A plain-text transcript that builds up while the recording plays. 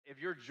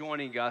If you're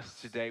joining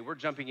us today, we're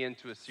jumping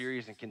into a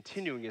series and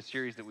continuing a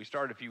series that we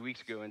started a few weeks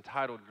ago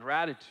entitled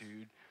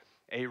Gratitude,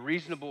 a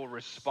Reasonable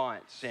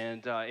Response.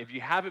 And if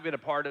you haven't been a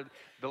part of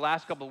the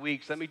last couple of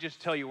weeks, let me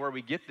just tell you where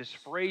we get this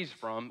phrase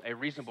from, a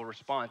reasonable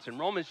response. In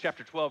Romans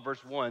chapter 12,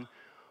 verse 1,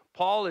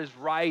 Paul is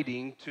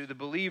writing to the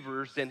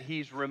believers and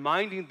he's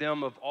reminding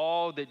them of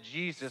all that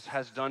Jesus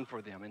has done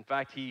for them. In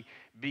fact, he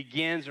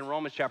begins in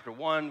Romans chapter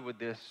 1 with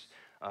this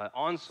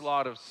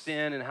onslaught of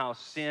sin and how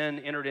sin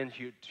entered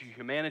into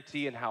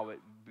humanity and how it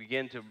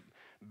began to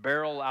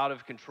barrel out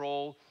of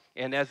control.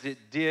 And as it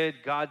did,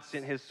 God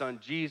sent his son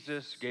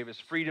Jesus, gave us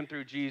freedom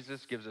through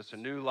Jesus, gives us a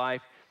new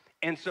life.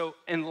 And so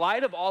in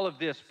light of all of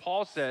this,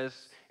 Paul says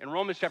in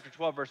Romans chapter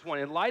 12, verse 1,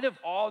 in light of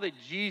all that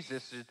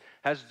Jesus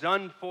has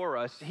done for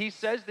us, he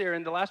says there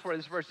in the last part of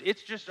this verse,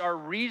 it's just our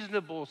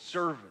reasonable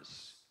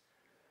service.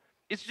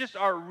 It's just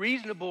our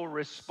reasonable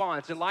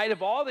response in light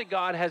of all that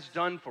God has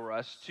done for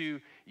us to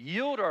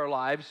yield our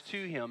lives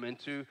to him and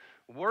to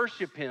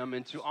worship him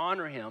and to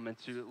honor him and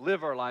to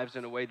live our lives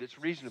in a way that's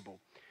reasonable.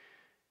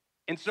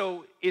 And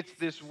so it's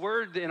this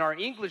word in our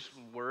English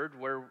word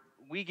where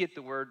we get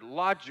the word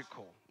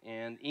logical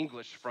in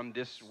English from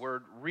this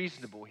word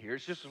reasonable here.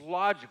 It's just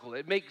logical.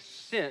 It makes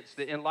sense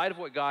that in light of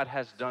what God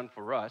has done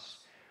for us,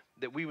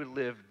 that we would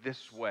live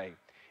this way.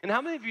 And how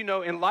many of you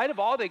know, in light of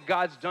all that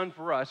God's done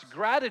for us,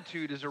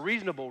 gratitude is a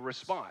reasonable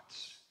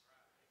response,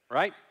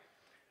 right?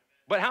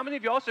 But how many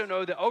of you also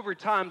know that over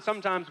time,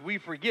 sometimes we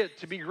forget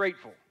to be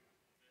grateful?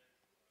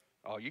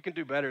 Oh, you can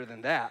do better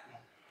than that,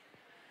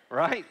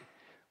 right?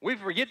 We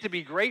forget to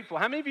be grateful.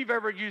 How many of you have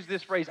ever used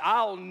this phrase,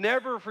 I'll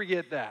never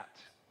forget that?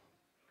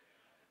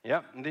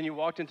 Yep, and then you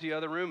walked into the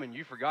other room and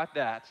you forgot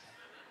that,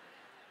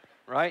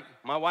 right?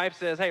 My wife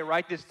says, hey,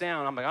 write this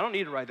down. I'm like, I don't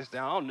need to write this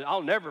down.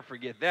 I'll never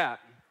forget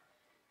that.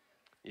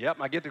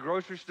 Yep, I get to the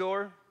grocery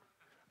store,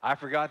 I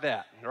forgot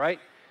that, right?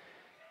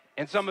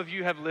 And some of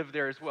you have lived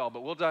there as well,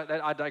 but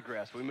I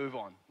digress. We move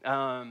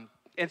on.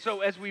 And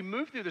so as we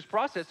move through this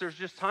process, there's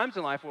just times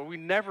in life where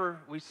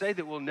we say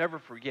that we'll never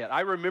forget. I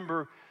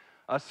remember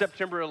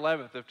September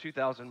 11th of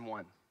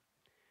 2001.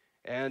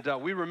 And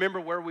we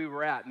remember where we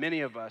were at. Many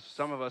of us,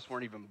 some of us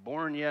weren't even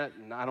born yet,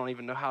 and I don't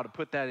even know how to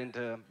put that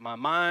into my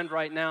mind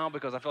right now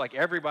because I feel like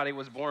everybody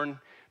was born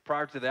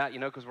prior to that,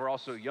 because we're all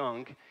so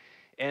young.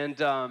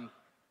 And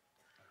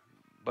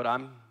but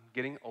I'm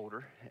getting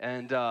older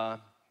and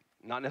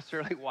not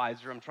necessarily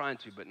wiser. I'm trying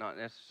to, but not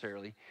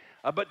necessarily.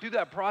 But through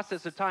that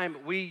process of time,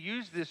 we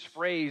use this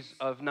phrase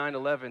of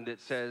 9/11 that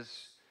says,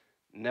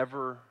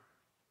 never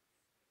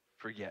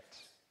forget.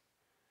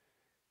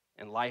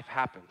 And life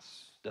happens,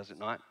 does it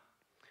not?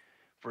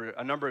 For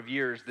a number of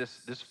years,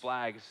 this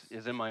flag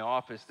is in my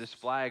office. This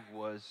flag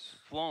was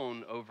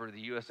flown over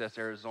the USS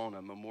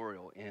Arizona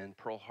Memorial in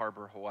Pearl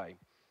Harbor, Hawaii.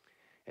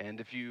 And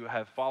if you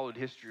have followed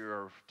history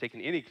or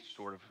taken any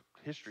sort of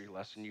history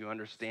lesson, you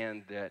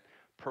understand that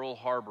Pearl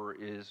Harbor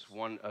is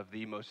one of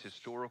the most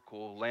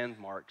historical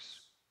landmarks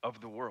of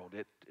the world.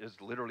 It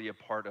is literally a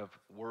part of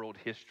world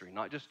history,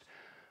 not just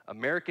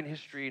American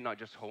history, not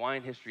just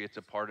Hawaiian history, it's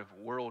a part of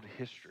world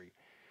history.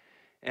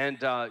 And,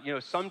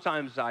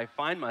 sometimes I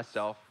find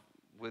myself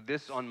with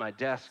this on my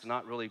desk,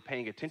 not really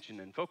paying attention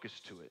and focus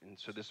to it. And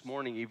so this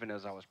morning, even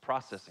as I was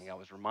processing, I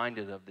was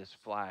reminded of this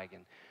flag.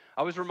 And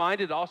I was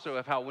reminded also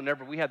of how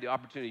whenever we had the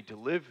opportunity to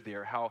live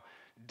there, how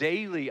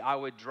daily I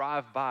would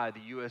drive by the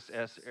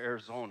USS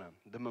Arizona,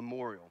 the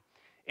memorial.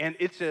 And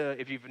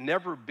if you've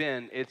never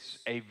been, it's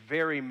a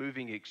very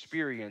moving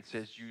experience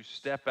as you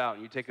step out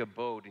and you take a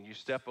boat and you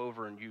step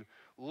over and you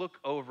look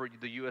over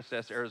the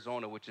USS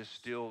Arizona, which is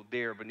still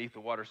there beneath the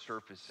water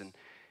surface. And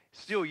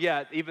still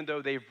yet, even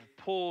though they've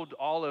pulled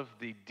all of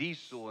the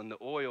diesel and the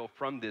oil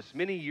from this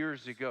many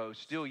years ago,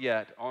 still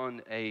yet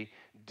on a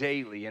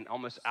daily and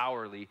almost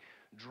hourly,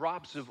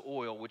 drops of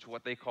oil, which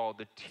what they call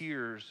the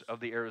tears of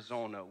the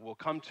Arizona, will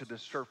come to the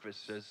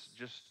surface as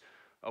just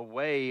a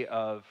way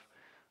of,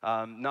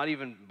 not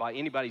even by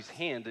anybody's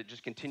hand, that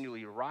just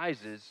continually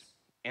rises,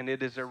 and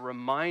it is a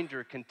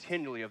reminder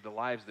continually of the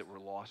lives that were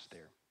lost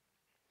there.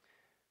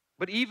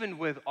 But even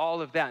with all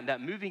of that, and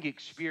that moving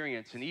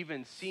experience, and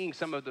even seeing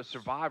some of the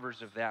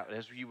survivors of that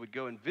as you would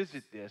go and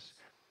visit this,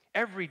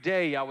 every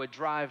day I would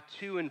drive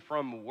to and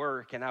from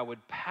work, and I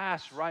would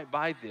pass right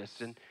by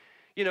this. And,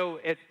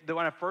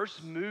 when I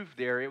first moved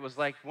there, it was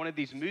like one of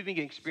these moving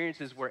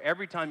experiences where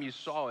every time you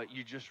saw it,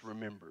 you just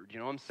remembered. You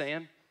know what I'm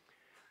saying?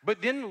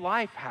 But then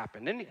life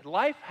happened. And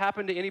life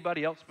happened to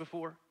anybody else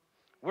before?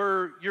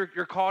 Where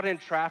you're caught in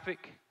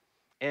traffic,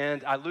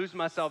 and I lose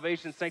my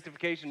salvation,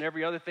 sanctification,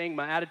 every other thing,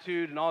 my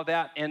attitude and all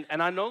that. And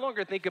I no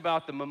longer think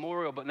about the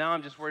memorial, but now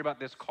I'm just worried about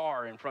this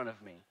car in front of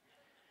me.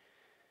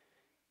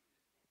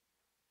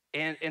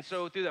 And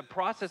so through the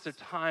process of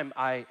time,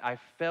 I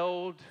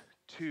failed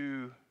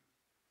to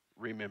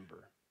remember.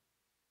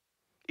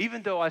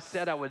 Even though I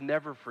said I would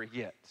never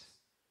forget,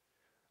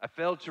 I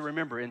failed to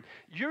remember. And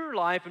your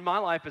life and my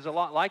life is a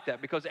lot like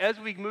that, because as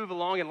we move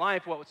along in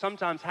life, what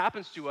sometimes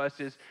happens to us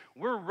is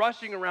we're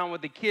rushing around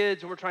with the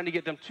kids and we're trying to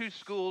get them to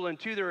school and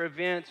to their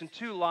events and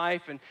to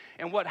life.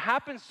 And what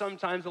happens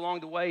sometimes along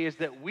the way is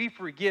that we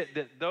forget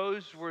that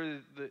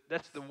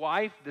that's the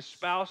wife, the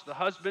spouse, the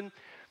husband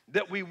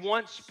that we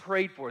once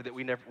prayed for that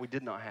we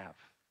did not have.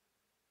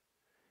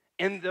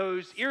 And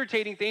those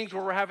irritating things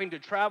where we're having to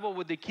travel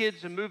with the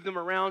kids and move them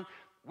around,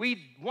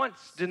 we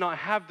once did not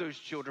have those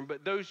children,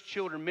 but those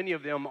children, many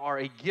of them, are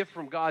a gift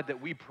from God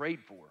that we prayed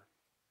for.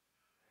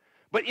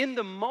 But in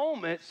the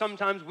moment,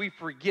 sometimes we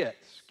forget.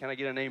 Can I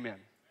get an amen?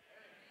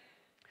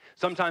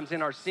 Sometimes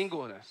in our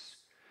singleness,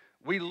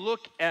 we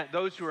look at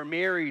those who are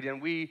married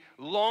and we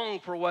long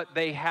for what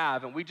they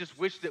have, and we just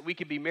wish that we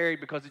could be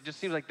married because it just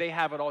seems like they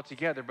have it all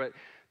together. But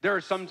there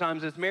are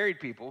sometimes as married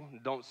people,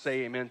 don't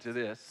say amen to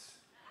this.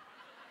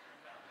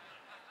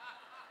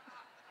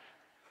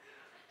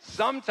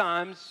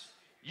 Sometimes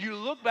you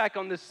look back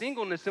on the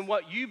singleness and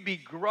what you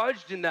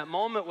begrudged in that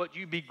moment, what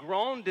you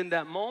begroaned in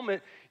that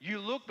moment, you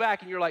look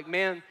back and you're like,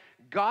 man,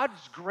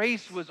 God's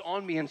grace was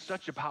on me in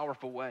such a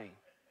powerful way.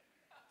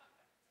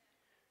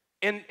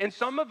 And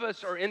some of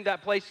us are in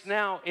that place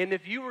now, and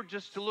if you were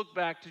just to look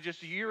back to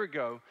just a year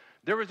ago,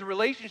 there was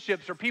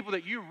relationships or people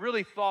that you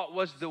really thought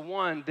was the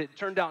one that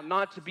turned out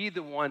not to be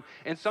the one,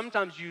 and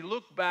sometimes you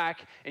look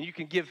back and you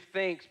can give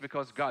thanks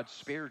because God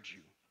spared you.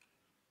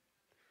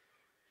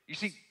 You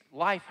see,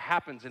 life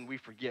happens and we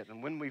forget.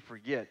 And when we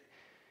forget,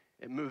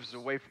 it moves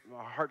away from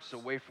our hearts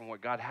away from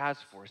what God has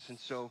for us. And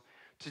so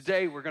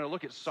today we're going to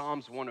look at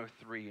Psalms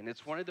 103. And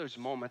it's one of those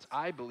moments,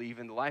 I believe,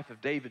 in the life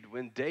of David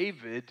when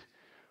David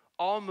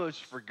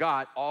almost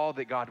forgot all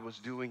that God was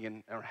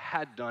doing or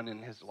had done in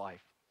his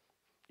life.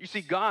 You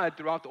see, God,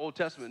 throughout the Old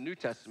Testament and New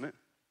Testament,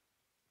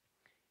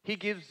 he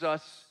gives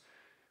us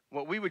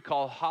what we would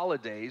call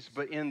holidays,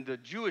 but in the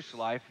Jewish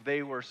life,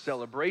 they were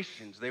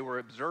celebrations, they were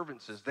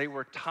observances, they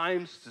were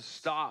times to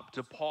stop,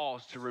 to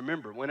pause, to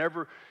remember.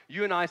 Whenever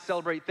you and I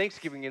celebrate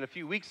Thanksgiving in a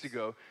few weeks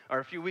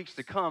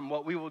to come,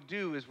 what we will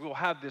do is we'll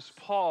have this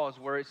pause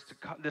where it's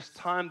this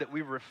time that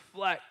we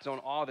reflect on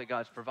all that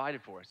God's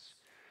provided for us.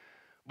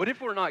 But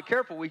if we're not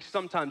careful, we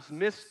sometimes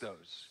miss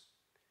those.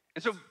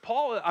 And so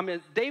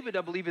David,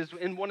 I believe, is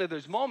in one of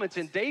those moments,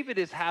 and David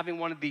is having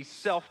one of these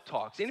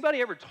self-talks. Anybody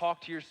ever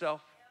talk to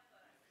yourself?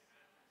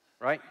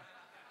 Right?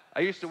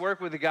 I used to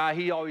work with a guy,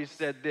 he always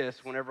said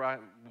this whenever I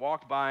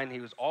walked by, and he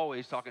was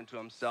always talking to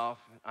himself.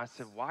 I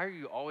said, why are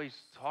you always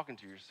talking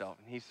to yourself?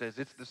 And he says,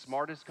 it's the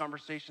smartest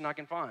conversation I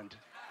can find.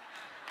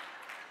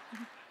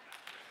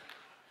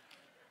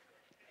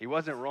 He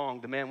wasn't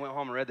wrong. The man went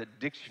home and read the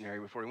dictionary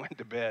before he went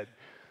to bed.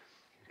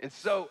 And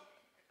so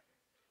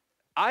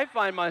I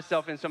find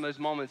myself in some of those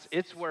moments,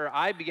 it's where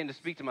I begin to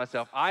speak to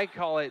myself. I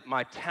call it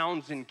my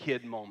Townsend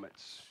kid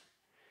moments.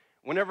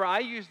 Whenever I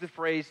use the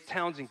phrase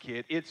Townsend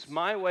kid, it's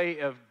my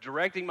way of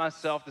directing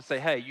myself to say,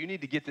 hey, you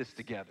need to get this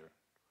together.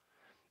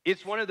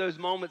 It's one of those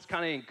moments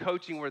kind of in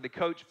coaching where the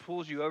coach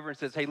pulls you over and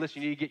says, hey,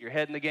 listen, you need to get your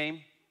head in the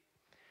game.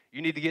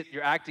 You need to get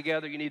your act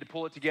together. You need to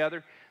pull it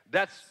together.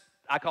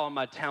 I call them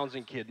my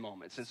Townsend kid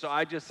moments. And so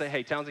I just say,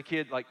 hey, Townsend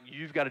kid,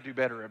 you've got to do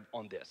better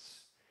on this.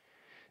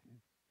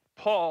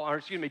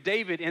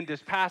 David in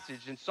this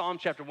passage in Psalm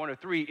chapter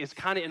 103 is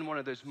kind of in one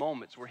of those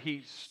moments where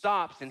he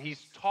stops and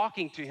he's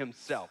talking to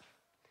himself.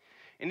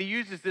 And he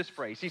uses this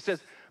phrase. He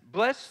says,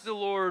 bless the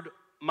Lord,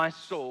 my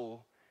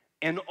soul,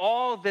 and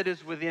all that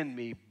is within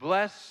me.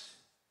 Bless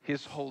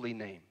his holy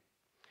name.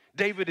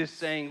 David is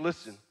saying,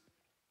 listen,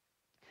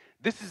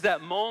 this is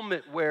that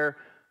moment where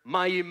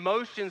my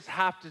emotions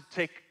have to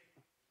take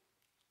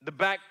the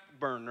back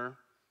burner,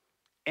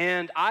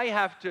 and I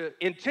have to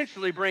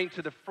intentionally bring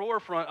to the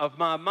forefront of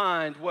my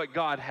mind what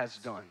God has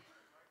done.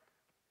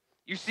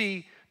 You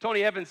see,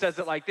 Tony Evans says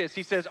it like this.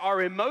 He says,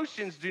 our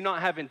emotions do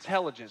not have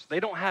intelligence. They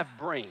don't have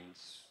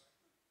brains.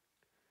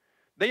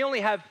 They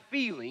only have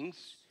feelings,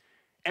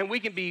 and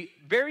we can be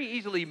very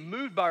easily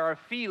moved by our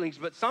feelings,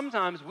 but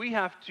sometimes we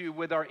have to,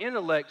 with our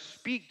intellect,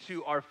 speak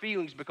to our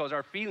feelings because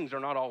our feelings are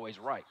not always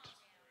right.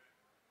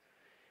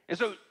 And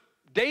so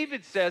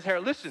David says here,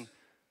 listen,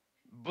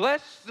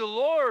 bless the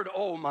Lord,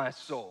 O my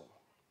soul,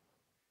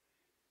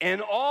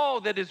 and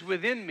all that is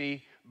within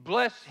me,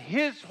 bless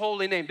his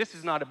holy name. This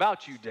is not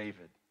about you,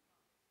 David.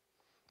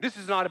 This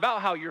is not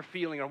about how you're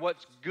feeling or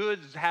what's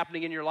good is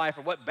happening in your life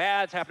or what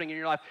bad's happening in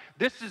your life.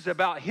 This is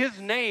about his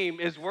name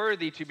is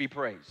worthy to be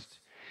praised.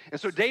 And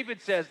so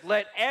David says,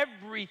 let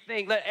every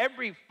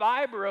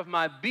fiber of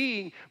my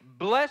being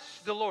bless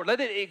the Lord. Let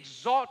it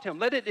exalt him.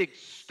 Let it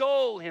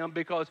extol him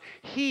because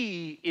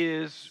he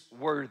is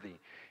worthy.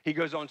 He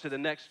goes on to the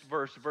next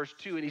verse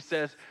 2, and he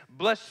says,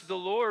 bless the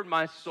Lord,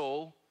 my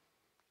soul,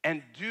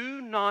 and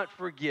do not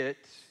forget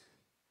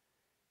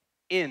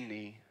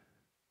any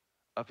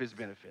of his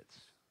benefits.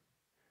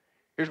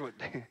 Here's what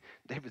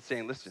David's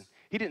saying. Listen,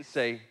 he didn't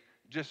say,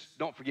 just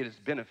don't forget his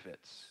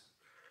benefits.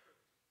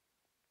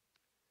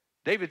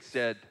 David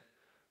said,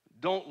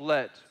 don't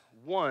let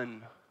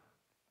one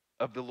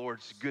of the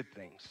Lord's good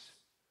things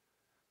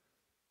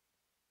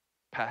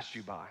pass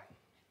you by.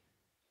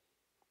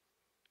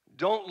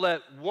 Don't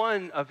let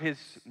one of his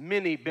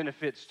many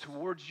benefits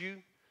towards you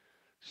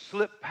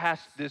slip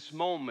past this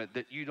moment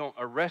that you don't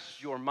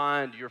arrest your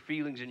mind, your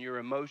feelings, and your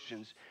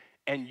emotions,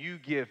 and you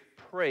give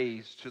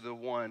praise to the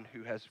one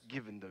who has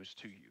given those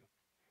to you.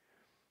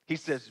 He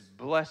says,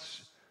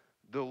 bless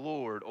the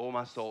Lord, O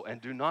my soul,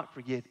 and do not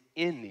forget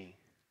any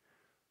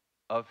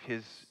of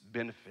his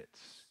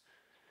benefits.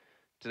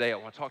 Today, I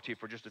want to talk to you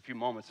for just a few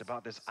moments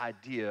about this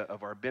idea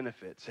of our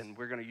benefits, and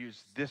we're going to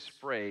use this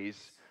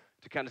phrase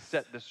to kind of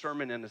set the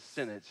sermon in a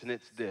sentence, and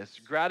it's this: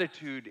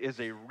 gratitude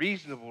is a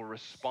reasonable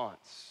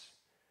response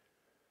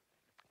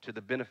to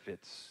the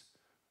benefits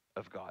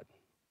of God.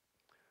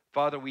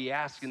 Father, we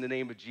ask in the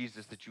name of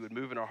Jesus that you would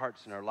move in our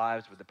hearts and our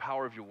lives with the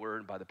power of your word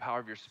and by the power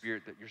of your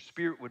spirit, that your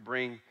spirit would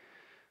bring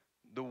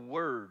the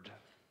word,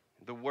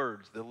 the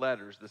words, the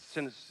letters, the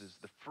sentences,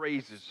 the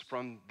phrases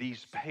from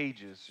these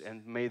pages,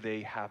 and may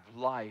they have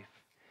life,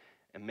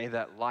 and may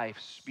that life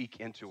speak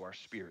into our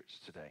spirits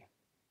today.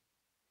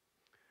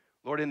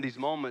 Lord, in these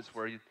moments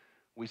where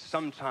we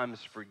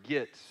sometimes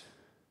forget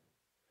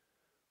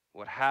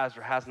what has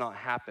or has not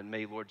happened,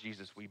 may, Lord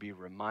Jesus, we be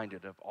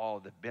reminded of all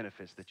the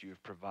benefits that you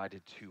have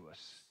provided to us.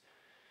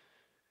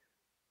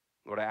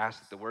 Lord, I ask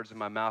that the words of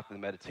my mouth and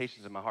the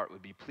meditations of my heart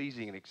would be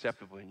pleasing and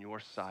acceptable in your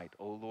sight.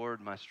 O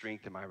Lord, my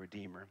strength and my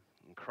redeemer.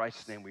 In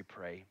Christ's name we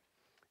pray,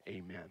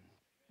 amen.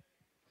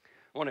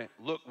 I want to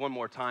look one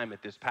more time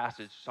at this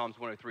passage, Psalms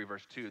 103,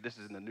 verse 2. This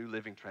is in the New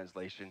Living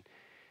Translation.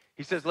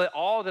 He says, let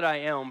all that I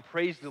am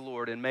praise the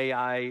Lord, and may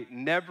I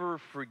never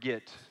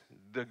forget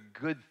the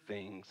good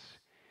things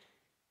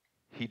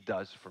he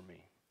does for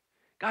me.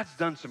 God's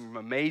done some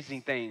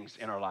amazing things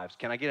in our lives.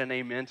 Can I get an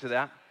amen to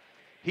that?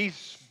 He's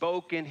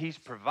spoken, he's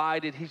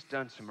provided, he's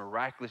done some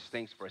miraculous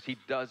things for us. He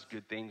does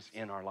good things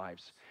in our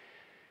lives.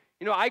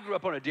 You know, I grew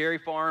up on a dairy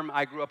farm.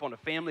 I grew up on a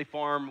family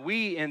farm.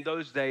 We, in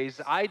those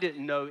days, I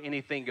didn't know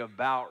anything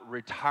about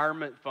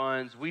retirement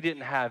funds. We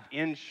didn't have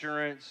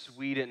insurance.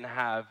 We didn't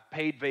have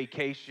paid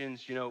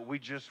vacations. You know, we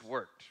just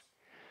worked.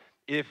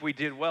 If we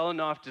did well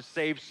enough to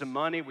save some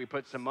money, we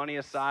put some money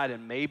aside,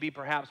 and maybe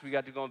perhaps we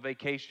got to go on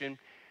vacation.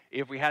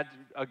 If we had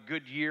a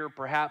good year,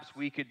 perhaps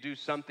we could do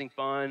something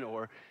fun,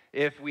 or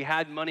if we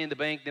had money in the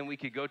bank, then we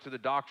could go to the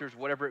doctors,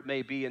 whatever it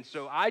may be. And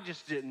so I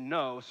just didn't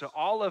know. So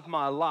all of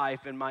my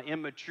life and my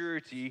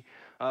immaturity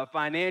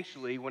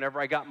financially,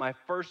 whenever I got my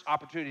first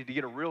opportunity to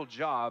get a real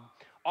job,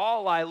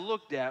 all I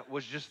looked at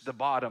was just the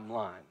bottom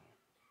line.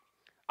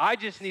 I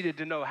just needed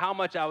to know how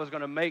much I was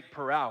going to make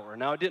per hour.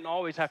 Now, it didn't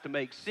always have to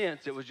make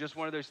sense. It was just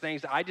one of those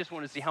things. I just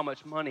wanted to see how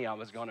much money I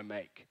was going to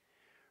make,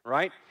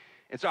 right?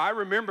 And so I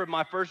remember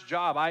my first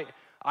job,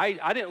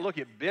 I didn't look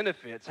at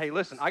benefits. Hey,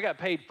 listen, I got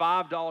paid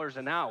 $5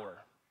 an hour.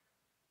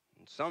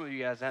 And some of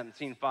you guys haven't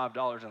seen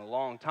 $5 in a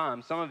long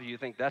time. Some of you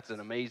think that's an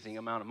amazing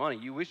amount of money.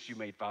 You wish you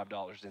made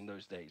 $5 in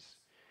those days.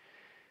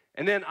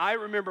 And then I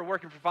remember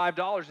working for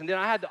 $5, and then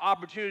I had the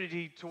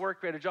opportunity to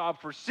work at a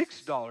job for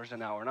 $6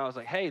 an hour. And I was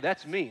like, hey,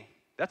 that's me.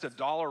 That's a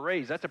dollar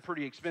raise. That's a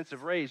pretty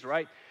expensive raise,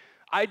 right?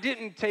 I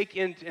didn't take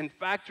in and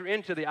factor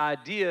into the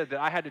idea that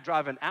I had to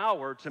drive an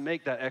hour to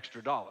make that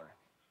extra dollar.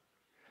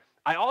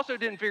 I also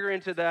didn't figure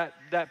into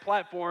that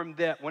platform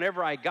that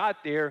whenever I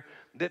got there,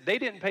 that they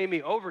didn't pay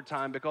me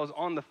overtime, because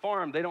on the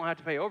farm, they don't have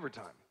to pay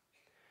overtime.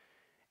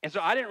 And so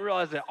I didn't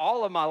realize that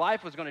all of my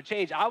life was going to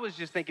change. I was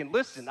just thinking,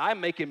 listen, I'm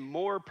making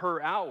more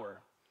per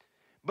hour.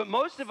 But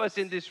most of us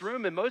in this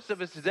room and most of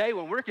us today,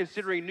 when we're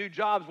considering new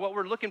jobs, what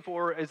we're looking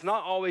for is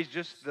not always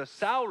just the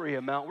salary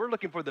amount. We're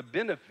looking for the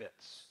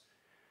benefits.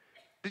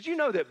 Did you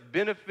know that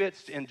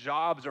benefits and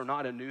jobs are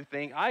not a new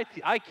thing?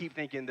 I keep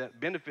thinking that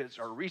benefits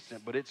are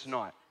recent, but it's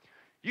not.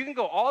 You can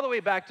go all the way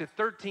back to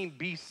 13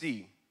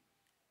 BC.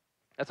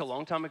 That's a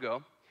long time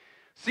ago.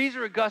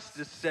 Caesar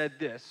Augustus said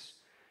this.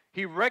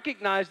 He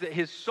recognized that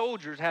his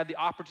soldiers had the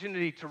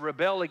opportunity to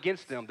rebel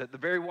against him, that the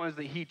very ones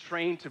that he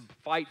trained to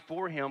fight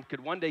for him could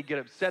one day get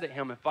upset at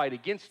him and fight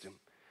against him.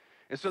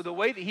 And so the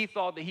way that he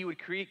thought that he would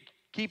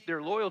keep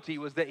their loyalty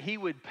was that he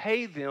would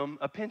pay them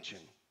a pension.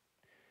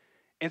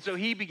 And so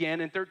he began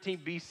in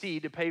 13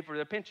 BC to pay for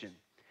the pension.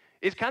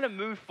 It's kind of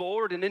moved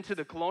forward and into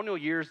the colonial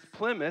years.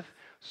 Plymouth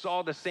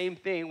saw the same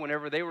thing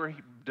whenever they were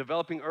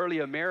developing early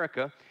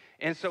America.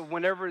 And so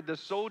whenever the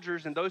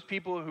soldiers and those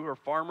people who are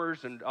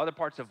farmers and other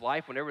parts of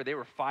life, whenever they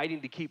were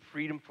fighting to keep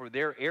freedom for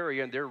their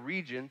area and their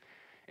region,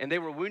 and they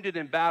were wounded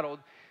in battle,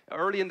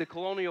 early in the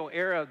colonial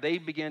era, they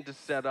began to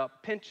set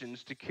up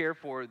pensions to care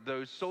for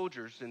those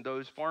soldiers and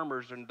those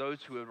farmers and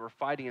those who were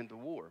fighting in the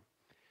war.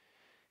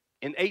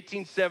 In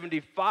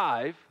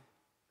 1875,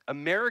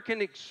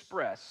 American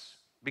Express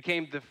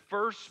became the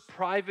first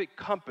private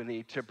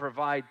company to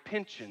provide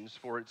pensions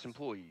for its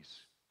employees.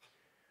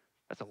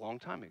 That's a long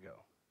time ago.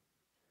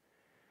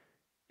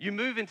 You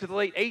move into the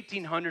late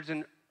 1800s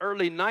and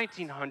early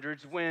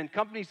 1900s when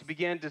companies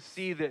began to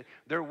see that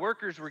their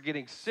workers were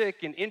getting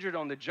sick and injured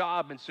on the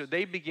job, and so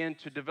they began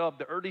to develop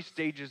the early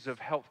stages of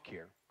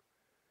healthcare.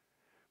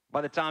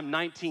 By the time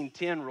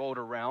 1910 rolled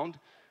around,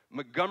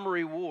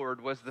 Montgomery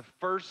Ward was the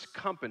first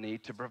company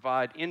to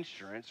provide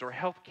insurance or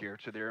healthcare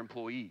to their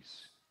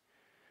employees.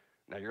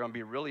 Now, you're going to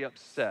be really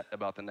upset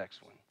about the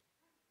next one.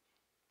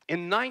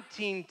 In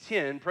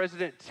 1910,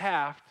 President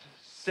Taft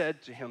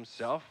said to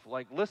himself,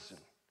 like, listen,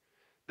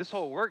 this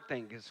whole work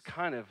thing is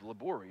kind of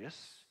laborious.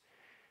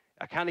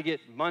 I kind of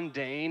get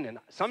mundane, and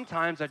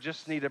sometimes I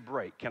just need a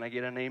break. Can I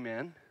get an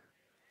amen?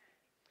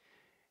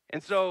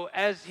 And so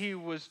as he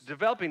was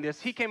developing this,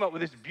 he came up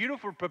with this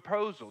beautiful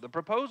proposal. The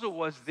proposal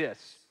was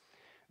this,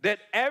 that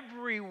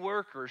every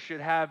worker should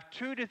have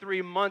 2 to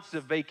 3 months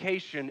of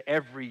vacation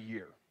every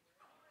year.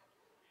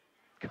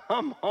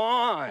 Come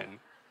on.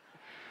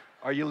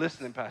 Are you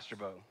listening, Pastor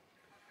Bo?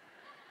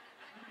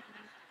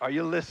 Are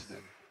you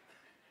listening?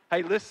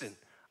 Hey, listen,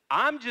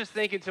 I'm just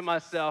thinking to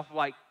myself,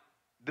 like,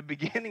 the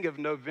beginning of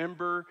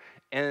November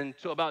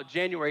until about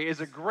January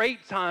is a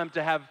great time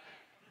to have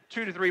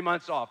 2 to 3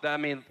 months off. I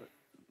mean,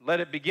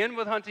 let it begin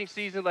with hunting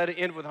season, let it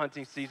end with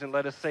hunting season.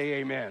 Let us say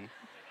amen.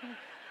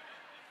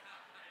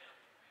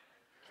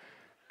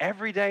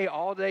 Every day,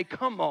 all day,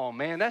 come on,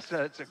 man. That's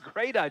a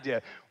great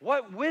idea.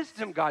 What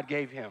wisdom God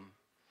gave him.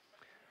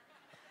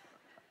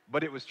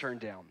 But it was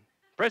turned down.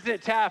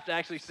 President Taft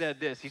actually said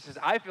this. He says,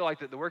 I feel like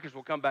that the workers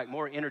will come back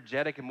more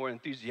energetic and more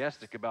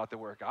enthusiastic about the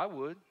work. I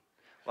would.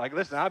 Like,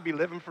 listen, I'd be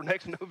living for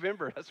next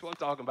November. That's what I'm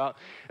talking about.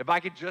 If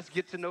I could just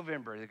get to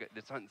November,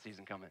 this hunting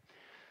season coming.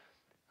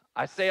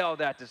 I say all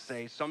that to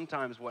say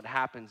sometimes what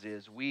happens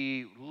is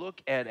we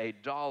look at a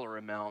dollar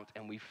amount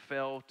and we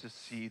fail to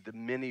see the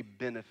many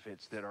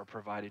benefits that are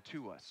provided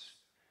to us.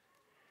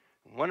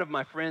 One of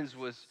my friends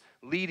was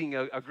leading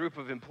a group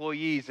of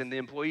employees, and the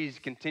employees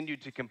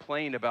continued to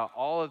complain about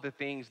all of the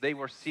things they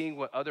were seeing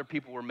what other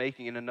people were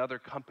making in another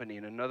company,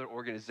 in another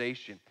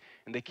organization.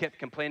 And they kept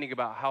complaining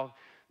about how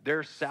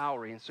their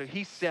salary. And so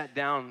he sat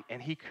down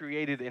and he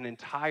created an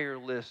entire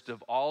list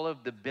of all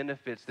of the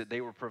benefits that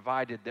they were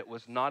provided that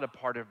was not a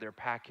part of their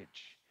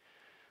package.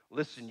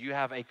 Listen, you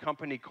have a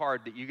company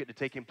card that you get to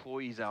take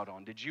employees out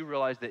on. Did you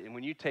realize that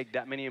when you take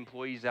that many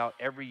employees out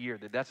every year,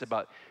 that's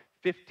about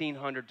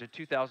 $1,500 to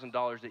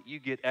 $2,000 that you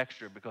get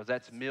extra because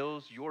that's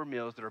meals, your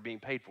meals that are being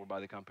paid for by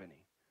the company?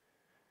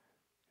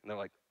 And they're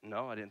like,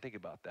 no, I didn't think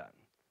about that.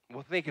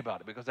 Well, think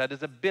about it, because that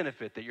is a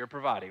benefit that you're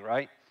providing,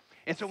 right?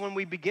 And so when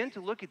we begin to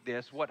look at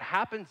this, what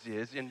happens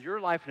is, in your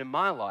life and in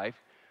my life,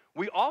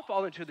 we all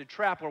fall into the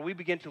trap where we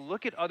begin to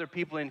look at other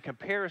people in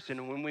comparison,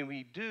 and when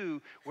we do,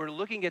 we're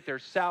looking at their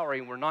salary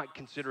and we're not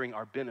considering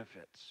our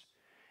benefits.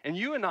 And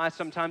you and I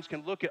sometimes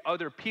can look at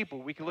other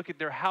people. We can look at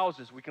their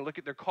houses. We can look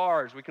at their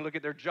cars. We can look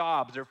at their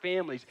jobs, their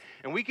families.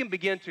 And we can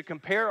begin to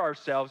compare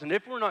ourselves. And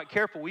if we're not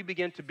careful, we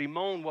begin to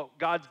bemoan what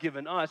God's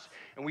given us.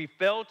 And we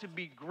fail to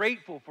be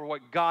grateful for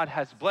what God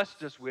has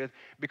blessed us with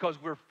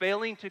because we're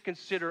failing to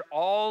consider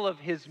all of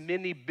his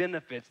many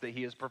benefits that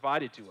he has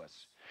provided to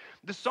us.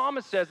 The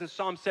psalmist says in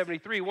Psalm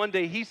 73, one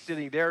day he's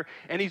sitting there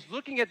and he's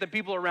looking at the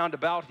people around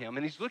about him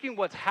and he's looking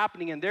what's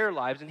happening in their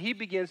lives, and he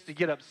begins to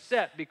get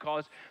upset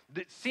because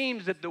it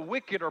seems that the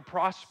wicked are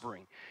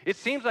prospering. It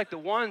seems like the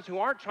ones who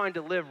aren't trying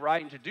to live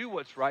right and to do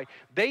what's right,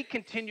 they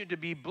continue to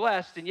be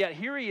blessed, and yet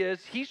here he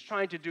is, he's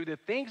trying to do the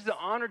things that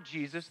honor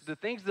Jesus, the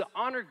things that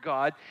honor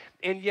God,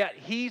 and yet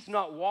he's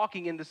not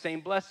walking in the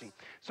same blessing.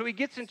 So he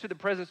gets into the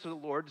presence of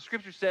the Lord. The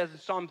scripture says in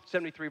Psalm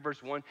 73,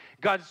 verse 1,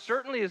 God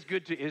certainly is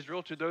good to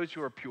Israel, to those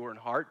who are pure in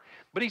heart.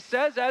 But he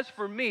says, as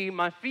for me,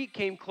 my feet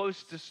came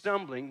close to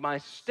stumbling. My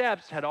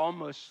steps had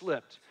almost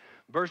slipped.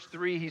 Verse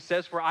 3, he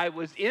says, for I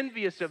was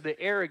envious of the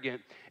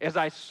arrogant as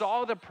I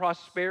saw the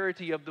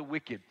prosperity of the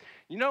wicked.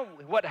 You know,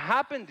 what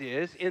happened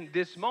is, in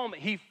this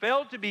moment, he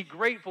failed to be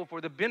grateful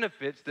for the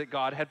benefits that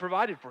God had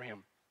provided for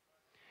him.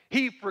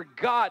 He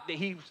forgot that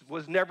he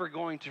was never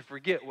going to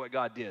forget what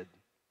God did,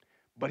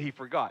 but he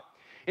forgot.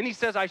 And he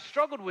says, I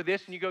struggled with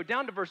this, and you go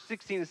down to verse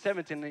 16 and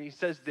 17, and he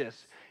says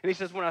this. And he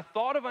says, when I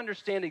thought of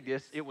understanding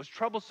this, it was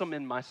troublesome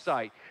in my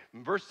sight.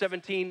 In verse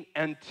 17,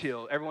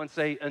 until. Everyone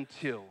say,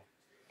 until.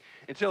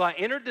 Until I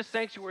entered the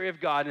sanctuary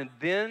of God, and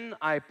then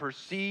I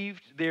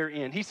perceived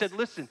therein. He said,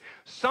 listen,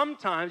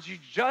 sometimes you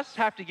just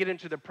have to get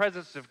into the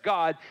presence of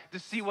God to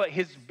see what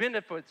his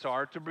benefits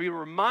are, to be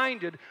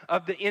reminded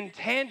of the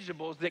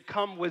intangibles that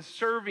come with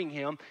serving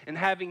him and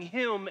having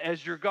him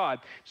as your God.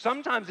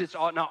 Sometimes it's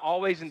not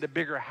always in the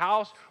bigger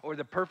house or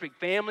the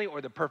perfect family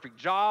or the perfect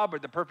job or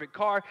the perfect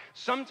car.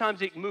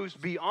 Sometimes it moves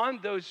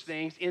beyond those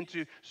things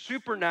into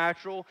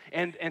supernatural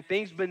and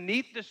things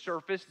beneath the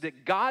surface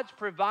that God's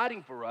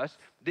providing for us,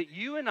 that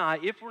you and I,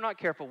 if we're not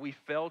careful, we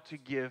fail to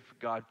give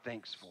God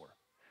thanks for.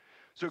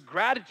 So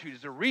gratitude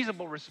is a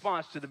reasonable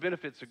response to the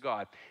benefits of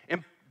God.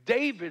 And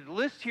David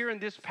lists here in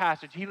this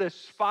passage, he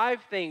lists 5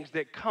 things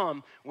that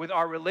come with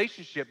our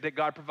relationship that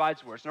God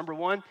provides for us. Number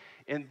 1,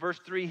 in verse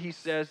 3, he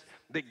says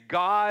that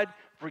God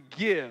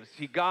forgives.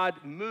 God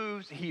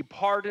moves, he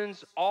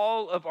pardons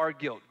all of our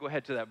guilt. Go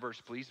ahead to that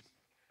verse, please.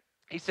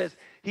 He says,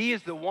 he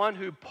is the one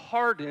who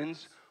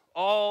pardons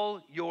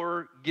all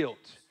your guilt.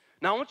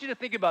 Now, I want you to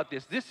think about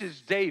this. This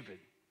is David.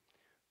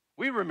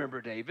 We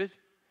remember David.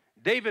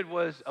 David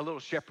was a little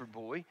shepherd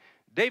boy.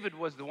 David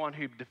was the one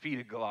who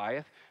defeated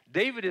Goliath.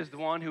 David is the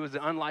one who was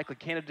an unlikely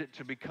candidate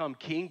to become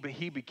king, but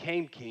he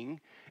became king.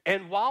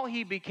 And while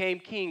he became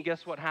king,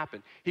 guess what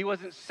happened? He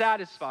wasn't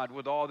satisfied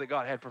with all that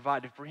God had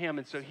provided for him.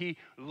 And so he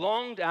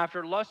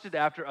lusted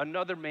after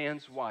another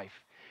man's wife.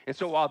 And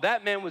so while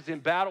that man was in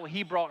battle,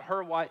 he brought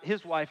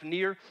his wife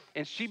near,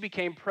 and she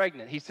became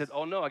pregnant. He said,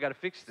 oh no, I got to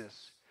fix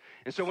this.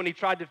 And so when he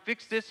tried to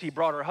fix this, he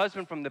brought her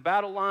husband from the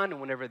battle line, and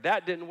whenever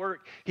that didn't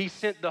work, he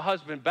sent the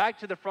husband back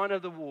to the front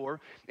of the war,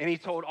 and he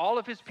told all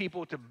of his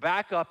people to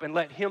back up and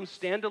let him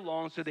stand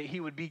alone so that he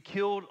would be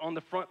killed on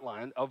the front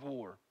line of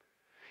war.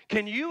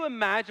 Can you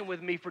imagine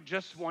with me for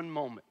just one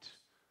moment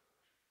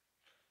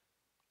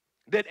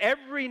that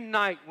every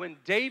night when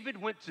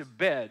David went to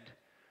bed,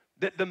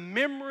 that the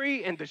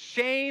memory and the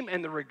shame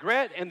and the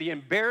regret and the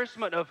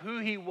embarrassment of who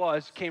he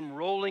was came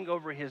rolling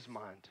over his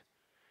mind?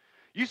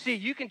 You see,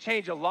 you can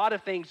change a lot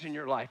of things in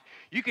your life.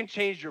 You can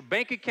change your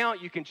bank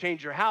account. You can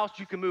change your house.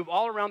 You can move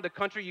all around the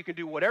country. You can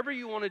do whatever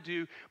you want to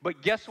do.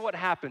 But guess what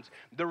happens?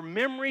 The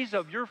memories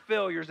of your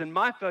failures and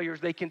my failures,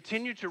 they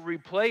continue to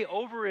replay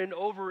over and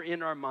over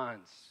in our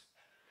minds.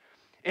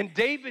 And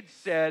David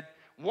said,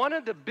 one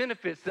of the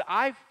benefits that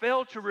I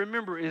fail to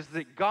remember is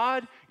that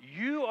God,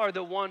 you are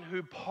the one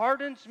who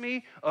pardons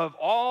me of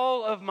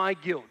all of my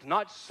guilt.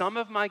 Not some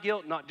of my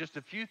guilt, not just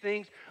a few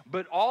things,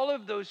 but all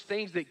of those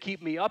things that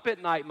keep me up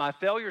at night, my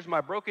failures, my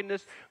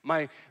brokenness,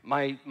 my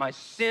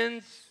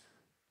sins.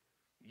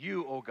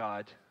 You, oh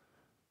God,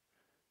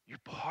 you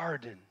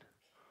pardon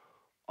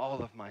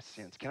all of my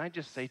sins. Can I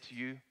just say to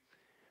you,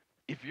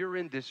 if you're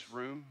in this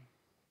room,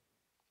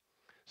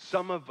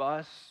 some of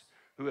us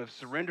who have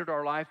surrendered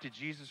our life to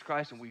Jesus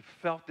Christ and we've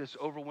felt this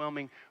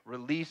overwhelming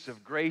release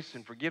of grace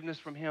and forgiveness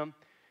from Him,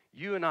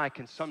 you and I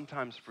can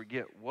sometimes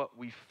forget what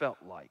we felt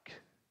like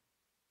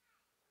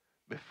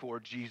before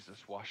Jesus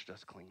washed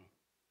us clean.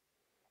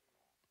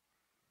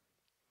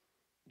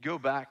 Go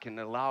back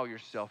and allow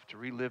yourself to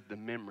relive the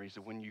memories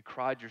of when you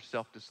cried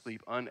yourself to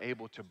sleep,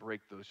 unable to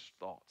break those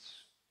thoughts.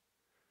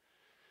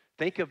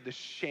 Think of the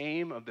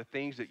shame of the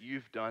things that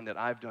you've done, that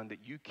I've done,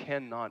 that you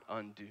cannot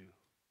undo.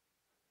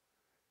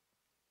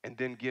 And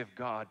then give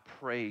God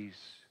praise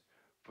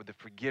for the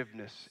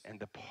forgiveness and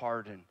the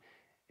pardon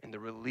and the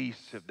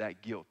release of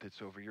that guilt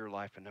that's over your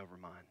life and over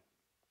mine.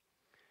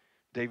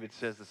 David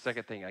says the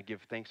second thing I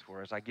give thanks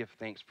for is I give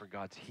thanks for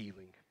God's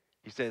healing.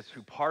 He says,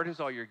 who pardons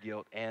all your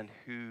guilt and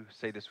who,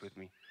 say this with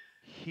me,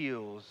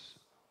 heals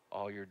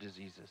all your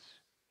diseases.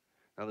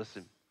 Now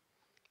listen,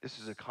 this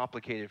is a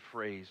complicated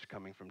phrase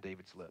coming from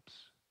David's lips.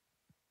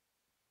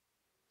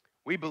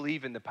 We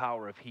believe in the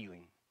power of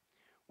healing.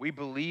 We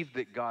believe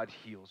that God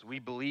heals. We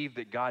believe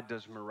that God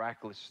does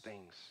miraculous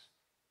things.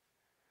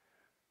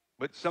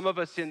 But some of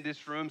us in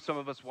this room, some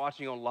of us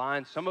watching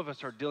online, some of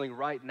us are dealing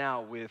right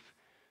now with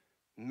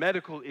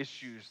medical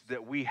issues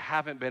that we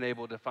haven't been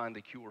able to find the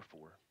cure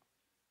for.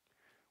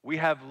 We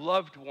have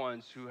loved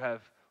ones who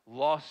have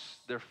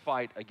lost their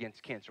fight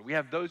against cancer. We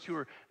have those who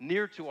are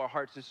near to our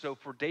hearts. And so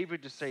for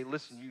David to say,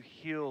 listen, you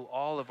heal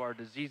all of our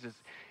diseases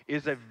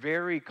is a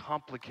very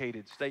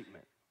complicated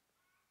statement.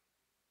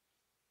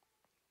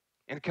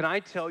 And can I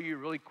tell you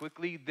really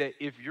quickly that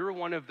if you're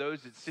one of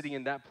those that's sitting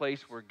in that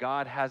place where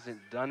God hasn't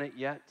done it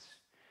yet,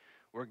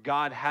 where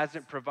God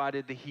hasn't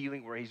provided the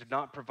healing, where He's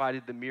not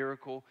provided the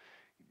miracle,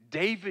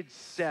 David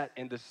sat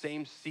in the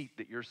same seat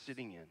that you're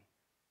sitting in.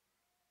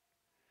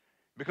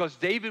 Because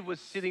David was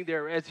sitting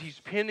there as he's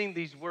penning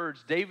these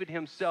words, David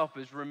himself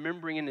is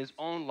remembering in his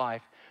own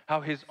life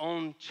how his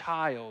own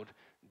child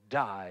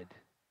died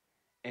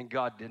and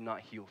God did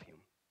not heal him.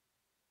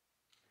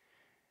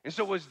 And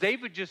so was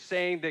David just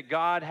saying that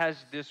God has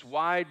this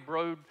wide,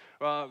 broad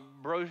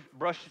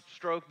brush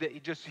stroke that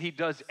he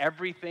does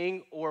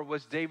everything? Or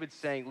was David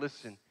saying,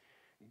 listen,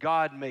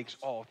 God makes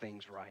all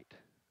things right.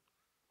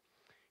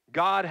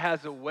 God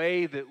has a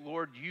way that,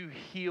 Lord, you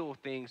heal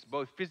things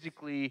both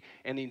physically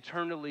and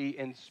internally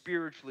and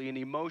spiritually and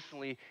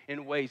emotionally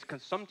in ways.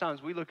 Because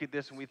sometimes we look at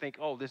this and we think,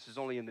 oh, this is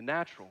only in the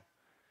natural.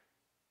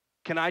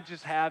 Can I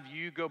just have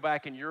you go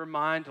back in your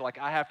mind, like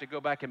I have to go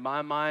back in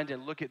my mind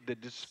and look at the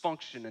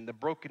dysfunction and the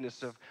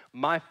brokenness of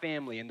my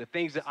family and the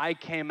things that I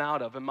came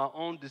out of and my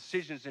own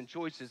decisions and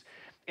choices.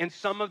 And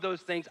some of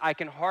those things I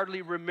can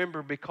hardly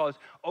remember because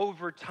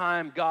over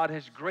time God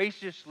has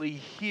graciously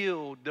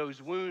healed those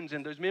wounds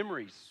and those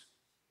memories.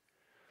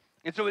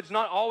 And so it's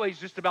not always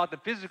just about the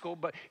physical,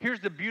 but here's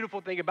the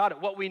beautiful thing about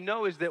it. What we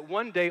know is that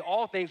one day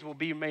all things will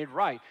be made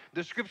right.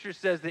 The scripture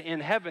says that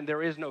in heaven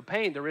there is no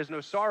pain, there is no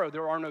sorrow,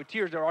 there are no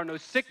tears, there are no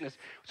sickness.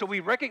 So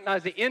we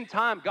recognize that in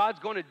time God's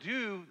going to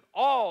do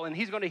all and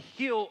He's going to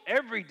heal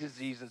every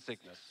disease and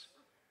sickness.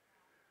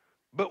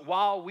 But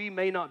while we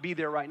may not be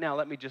there right now,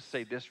 let me just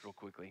say this real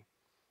quickly.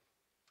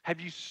 Have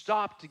you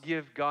stopped to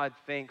give God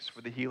thanks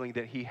for the healing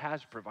that He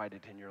has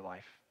provided in your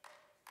life?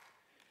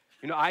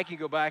 You know, I can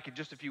go back, and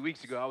just a few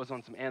weeks ago, I was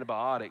on some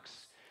antibiotics,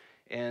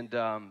 and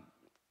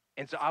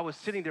so I was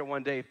sitting there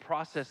one day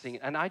processing,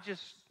 and I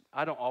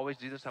don't always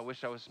do this. I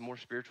wish I was more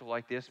spiritual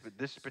like this, but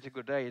this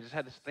particular day, I just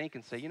had to think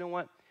and say, you know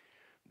what?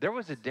 There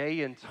was a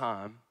day in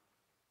time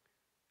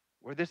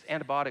where this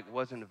antibiotic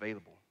wasn't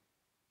available.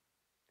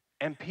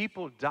 And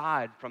people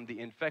died from the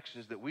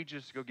infections that we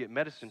just go get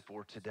medicine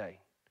for today.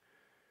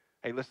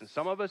 Hey, listen,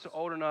 some of us are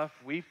old enough,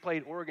 we've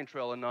played Oregon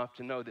Trail enough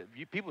to know that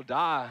people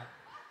die.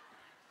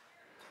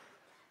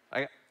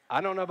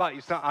 I don't know about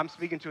you, I'm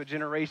speaking to a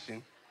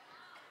generation.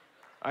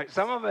 All right,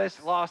 some of us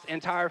lost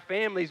entire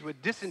families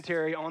with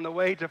dysentery on the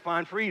way to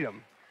find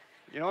freedom.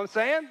 You know what I'm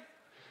saying?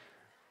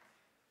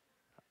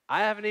 I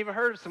haven't even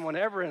heard of someone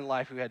ever in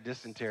life who had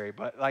dysentery,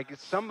 but like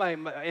somebody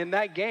in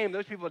that game,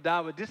 those people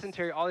die with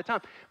dysentery all the time.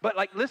 But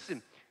like,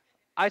 listen,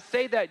 I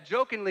say that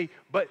jokingly,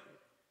 but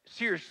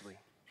seriously.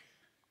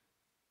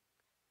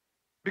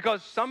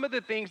 Because some of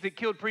the things that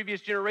killed previous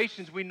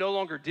generations we no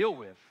longer deal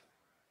with.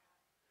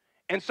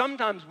 And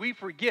sometimes we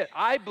forget.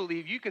 I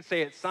believe, you can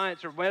say it's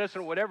science or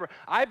medicine or whatever,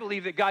 I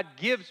believe that God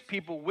gives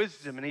people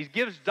wisdom and He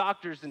gives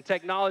doctors and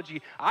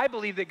technology. I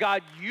believe that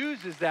God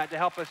uses that to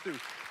help us through.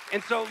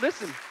 And so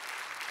listen,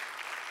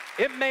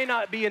 it may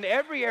not be in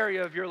every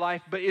area of your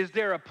life, but is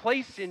there a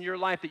place in your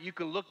life that you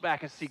can look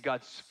back and see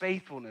God's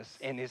faithfulness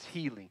and His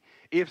healing?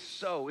 If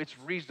so, it's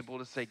reasonable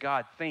to say,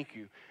 God, thank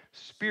you.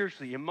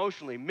 Spiritually,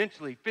 emotionally,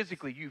 mentally,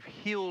 physically, you've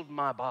healed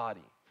my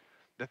body.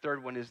 The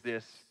third one is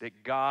this,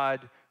 that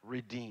God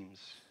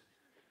redeems.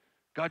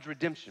 God's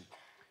redemption.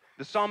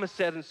 The psalmist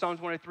said in Psalms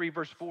 103,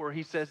 verse 4,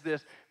 he says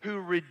this, who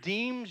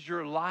redeems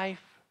your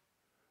life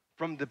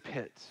from the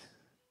pit.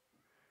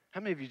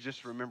 How many of you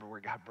just remember where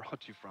God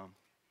brought you from?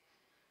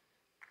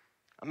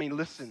 I mean,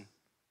 listen,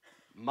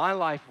 my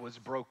life was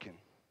broken.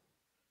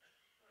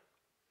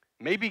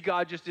 Maybe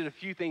God just did a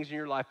few things in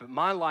your life, but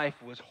my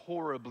life was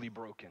horribly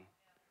broken.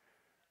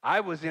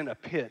 I was in a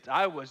pit.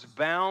 I was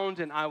bound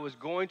and I was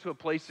going to a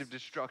place of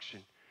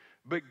destruction.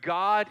 But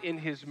God, in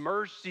His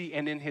mercy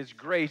and in His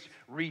grace,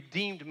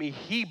 redeemed me.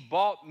 He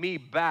bought me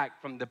back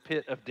from the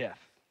pit of death.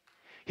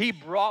 He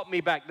brought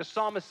me back. The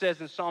psalmist says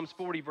in Psalms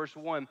 40, verse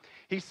 1,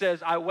 he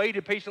says, I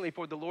waited patiently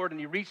for the Lord, and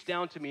He reached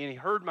down to me, and He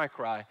heard my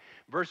cry.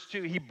 Verse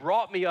 2, He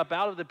brought me up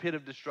out of the pit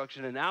of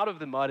destruction and out of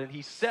the mud, and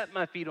He set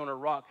my feet on a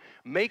rock,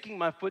 making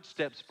my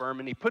footsteps firm,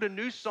 and He put a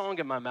new song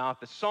in my mouth,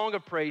 a song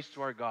of praise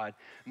to our God.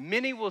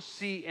 Many will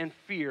see and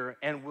fear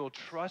and will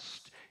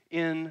trust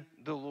in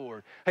the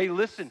Lord. Hey,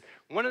 listen,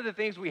 one of the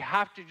things we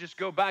have to just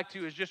go back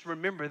to is just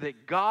remember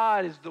that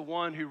God is the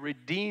one who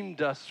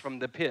redeemed us from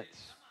the pits.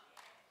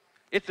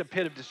 It's a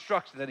pit of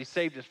destruction that He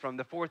saved us from.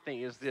 The fourth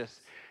thing is this,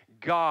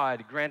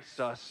 God grants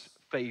us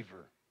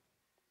favor.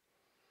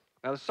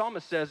 Now the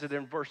psalmist says it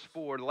in verse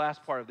 4, the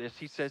last part of this,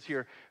 he says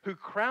here, who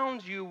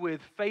crowns you with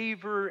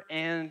favor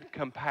and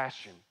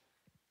compassion.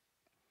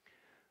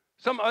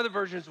 Some other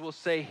versions will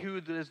say,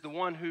 who is the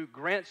one who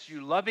grants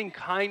you loving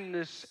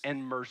kindness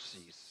and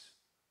mercies.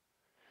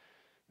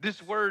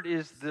 This word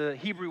is the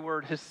Hebrew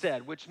word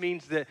hesed, which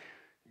means that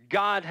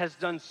God has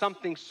done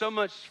something so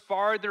much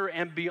farther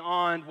and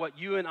beyond what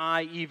you and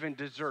I even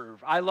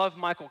deserve. I love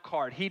Michael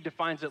Card. He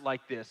defines it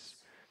like this.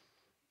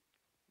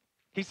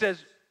 He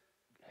says,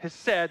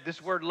 hesed,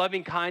 this word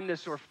loving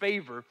kindness or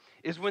favor,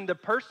 is when the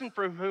person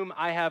from whom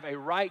I have a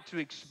right to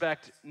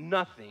expect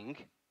nothing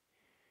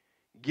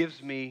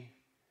gives me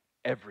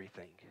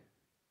everything.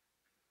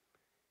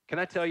 Can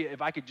I tell you,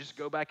 if I could just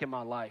go back in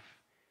my life,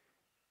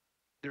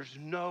 there's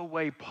no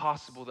way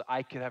possible that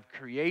I could have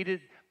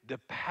created the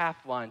path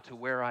line to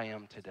where I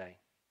am today.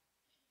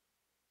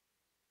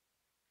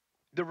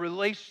 The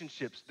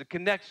relationships, the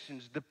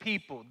connections, the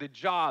people, the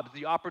jobs,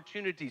 the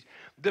opportunities,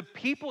 the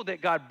people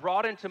that God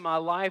brought into my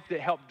life that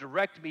helped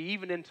direct me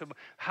even into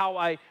how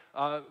I,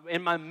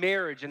 in my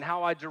marriage and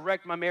how I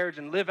direct my marriage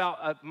and live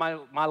out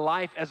my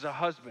life as a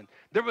husband.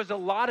 There was a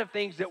lot of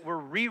things that were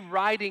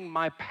rewriting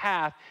my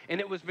path,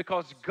 and it was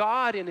because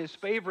God in His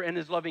favor and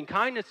His loving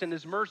kindness and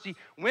His mercy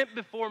went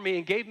before me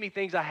and gave me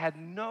things I had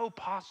no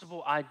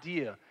possible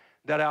idea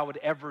that I would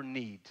ever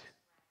need.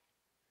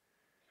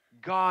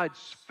 God's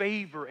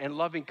favor and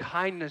loving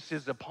kindness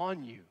is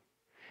upon you.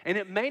 And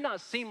it may not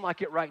seem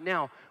like it right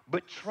now,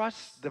 but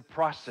trust the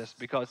process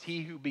because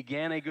He who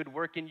began a good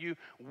work in you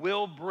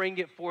will bring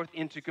it forth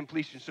into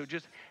completion. So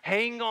just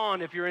hang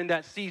on if you're in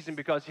that season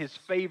because His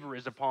favor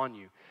is upon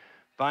you.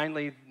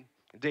 Finally,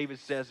 David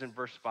says in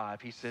verse 5,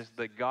 he says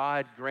that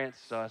God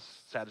grants us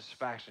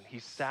satisfaction. He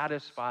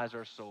satisfies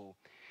our soul.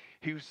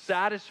 He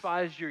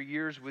satisfies your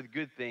years with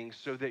good things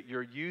so that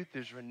your youth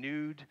is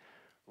renewed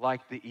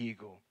like the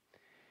eagle.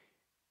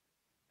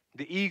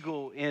 The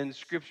eagle in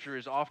Scripture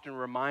is often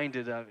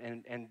reminded of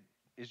and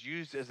is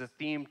used as a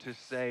theme to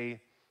say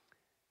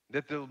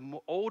that the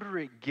older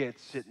it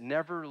gets, it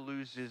never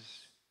loses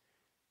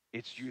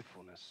its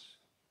youthfulness.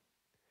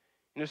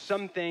 You know,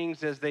 some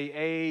things as they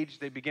age,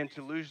 they begin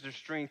to lose their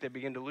strength, they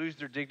begin to lose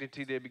their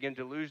dignity, they begin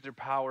to lose their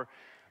power.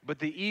 But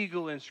the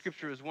eagle in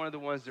Scripture is one of the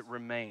ones that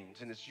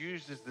remains, and it's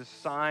used as the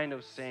sign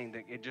of saying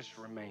that it just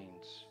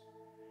remains.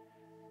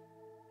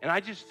 And I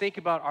just think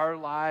about our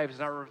lives,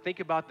 and I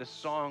think about the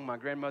song my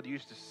grandmother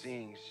used to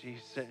sing.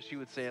 She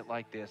would say it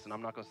like this, and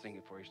I'm not going to sing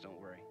it for you, so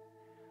don't worry.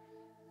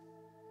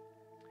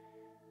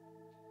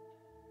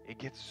 It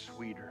gets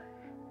sweeter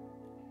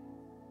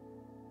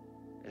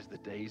as the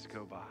days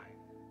go by.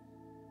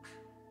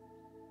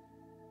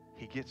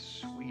 he gets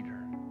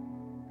sweeter.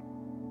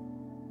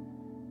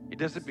 It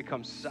doesn't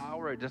become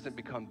sour. It doesn't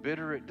become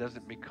bitter. It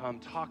doesn't become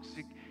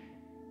toxic.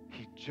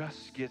 He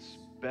just gets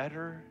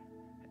better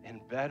and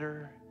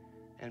better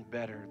and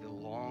better the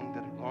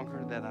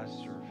longer that I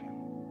serve him.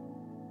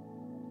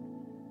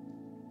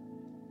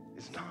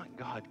 Is not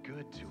God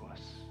good to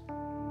us?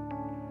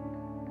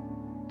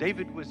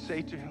 David would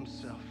say to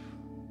himself,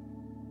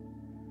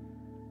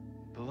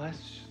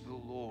 bless the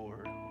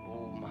Lord,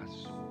 O my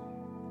soul,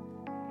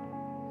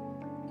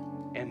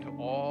 and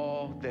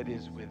all that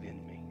is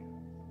within me.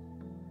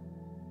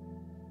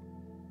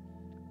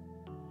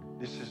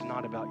 This is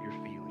not about your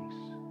feelings.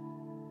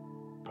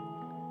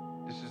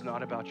 This is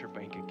not about your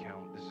bank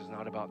account. This is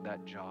not about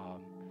that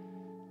job.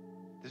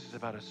 This is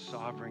about a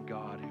sovereign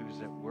God who's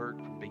at work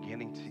from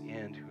beginning to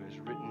end, who has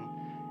written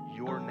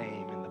your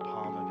name in the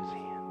palm of his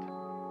hand,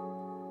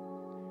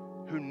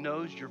 who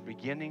knows your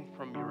beginning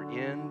from your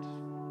end,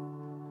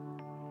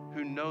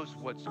 who knows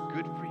what's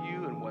good for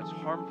you and what's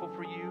harmful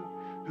for you,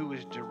 who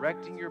is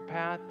directing your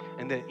path,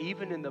 and that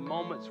even in the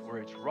moments where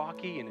it's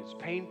rocky and it's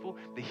painful,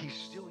 that he's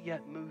still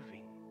yet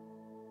moving.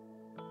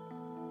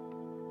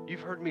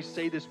 You've heard me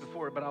say this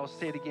before, but I'll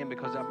say it again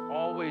because I'm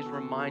always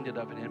reminded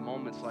of it in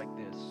moments like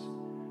this.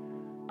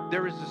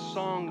 There is a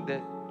song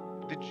that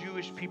the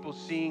Jewish people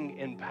sing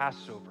in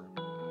Passover,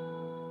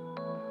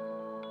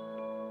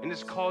 and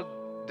it's called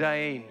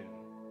Dayenu.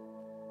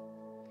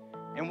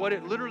 And what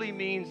it literally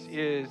means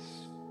is,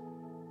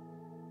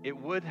 it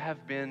would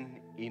have been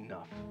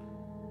enough.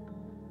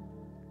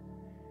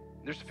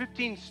 There's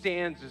 15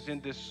 stanzas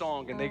in this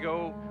song, and they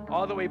go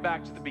all the way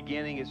back to the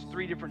beginning. It's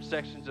 3 different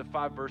sections of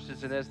 5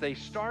 verses, and as they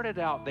started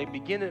out, they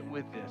begin it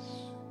with this.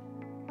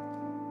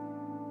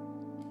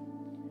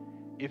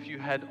 If you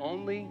had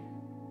only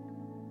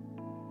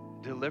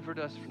delivered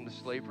us from the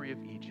slavery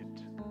of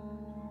Egypt,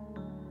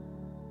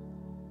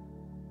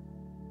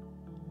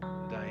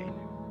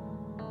 Dayenu,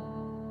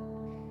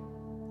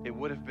 it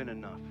would have been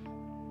enough.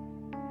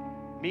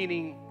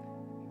 Meaning,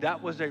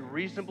 that was a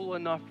reasonable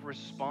enough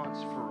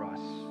response for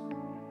us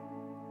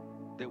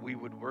that we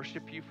would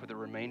worship you for the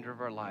remainder of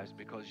our lives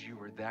because you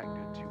were that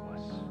good to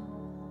us.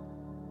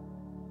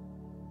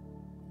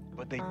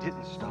 But they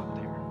didn't stop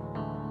there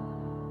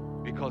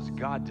because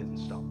God didn't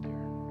stop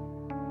there.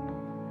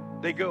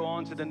 They go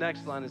on to the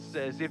next line. It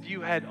says, if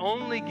you had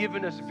only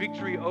given us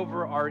victory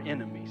over our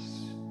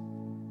enemies,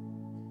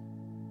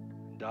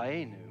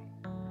 Dayenu,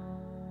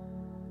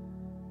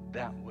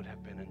 that would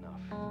have been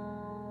enough.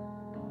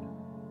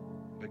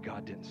 But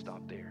God didn't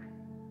stop there.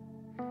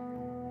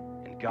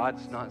 And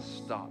God's not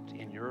stopped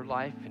in your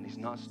life, and he's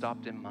not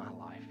stopped in my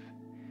life.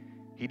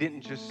 He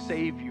didn't just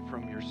save you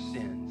from your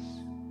sins.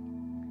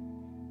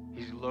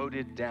 He's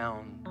loaded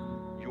down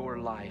your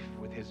life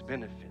with his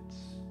benefits.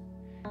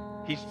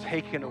 He's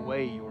taken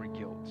away your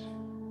guilt.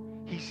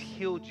 He's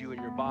healed you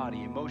in your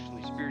body,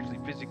 emotionally, spiritually,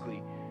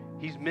 physically.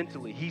 He's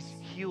mentally. He's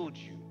healed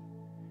you.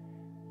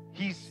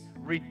 He's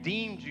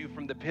redeemed you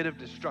from the pit of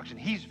destruction.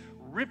 He's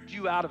ripped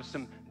you out of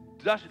some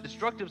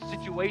destructive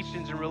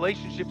situations and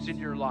relationships in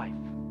your life.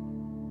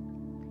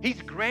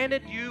 He's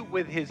granted you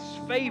with his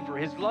favor,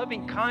 his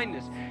loving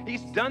kindness.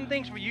 He's done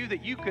things for you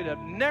that you could have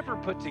never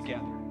put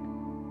together.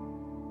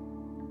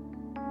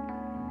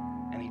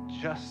 And he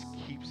just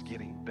keeps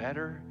getting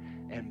better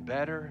and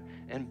better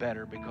and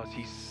better because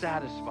he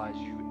satisfies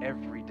you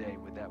every day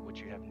with that which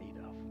you have need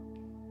of.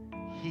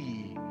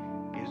 He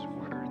is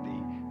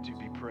worthy to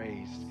be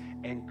praised.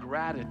 And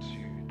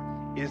gratitude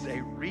is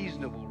a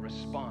reasonable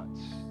response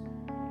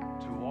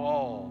to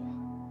all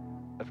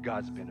of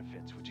God's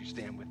benefits. Would you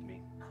stand with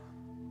me?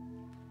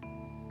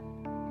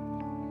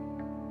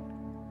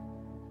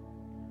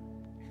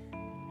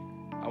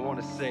 I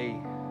want to say,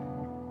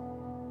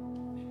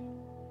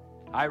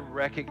 I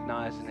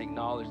recognize and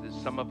acknowledge that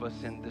some of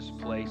us in this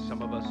place,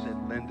 some of us at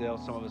Lindale,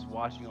 some of us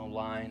watching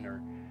online,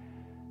 or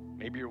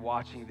maybe you're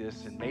watching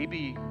this and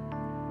maybe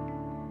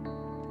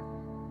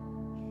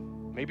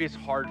it's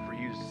hard for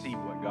you to see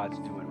what God's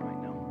doing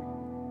right now.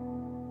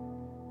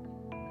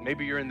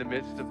 Maybe you're in the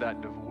midst of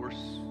that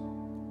divorce.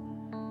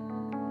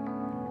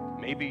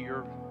 Maybe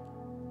your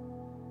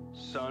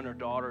son or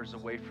daughter is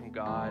away from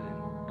God,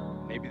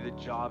 and maybe the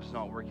job's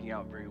not working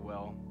out very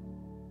well.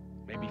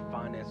 Maybe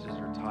finances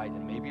are tight,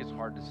 and maybe it's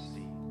hard to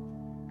see.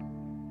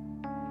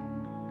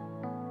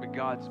 But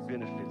God's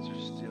benefits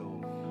are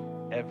still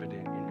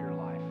evident in your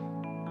life.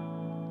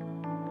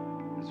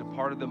 And so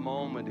part of the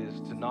moment is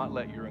to not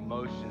let your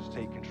emotions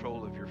take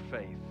control of your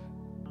faith,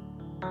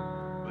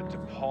 but to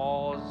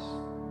pause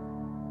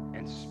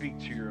and speak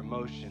to your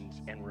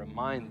emotions and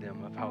remind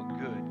them of how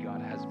good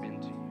God has been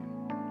to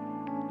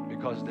you.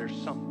 Because there's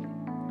something.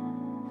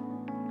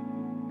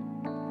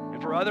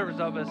 And for others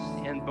of us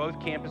in both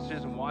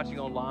campuses and watching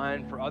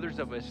online, for others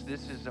of us,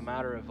 this is a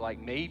matter of like,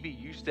 maybe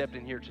you stepped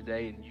in here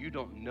today and you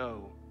don't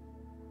know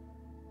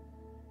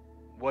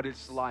what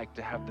it's like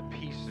to have the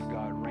peace of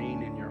God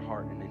reign in your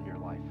heart and in your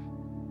life.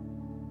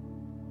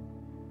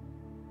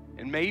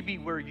 And maybe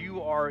where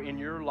you are in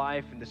your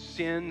life and the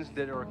sins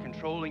that are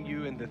controlling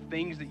you and the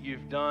things that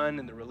you've done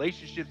and the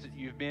relationships that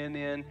you've been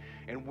in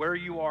and where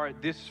you are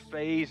at this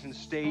phase and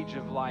stage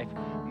of life,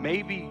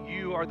 maybe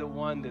you are the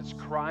one that's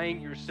crying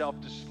yourself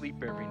to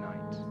sleep every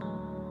night.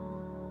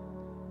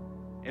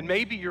 And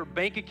maybe your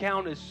bank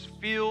account is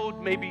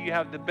filled, maybe you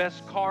have the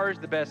best cars,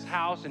 the best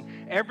house,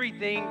 and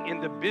everything in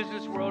the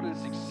business world and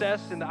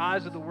success in the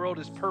eyes of the world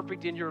is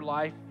perfect in your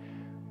life,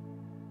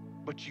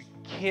 but you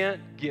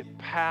can't get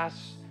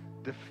past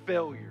the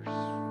failures.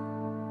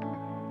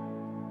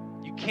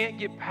 You can't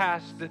get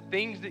past the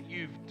things that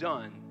you've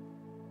done.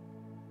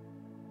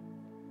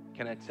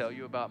 Can I tell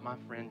you about my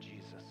friend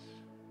Jesus?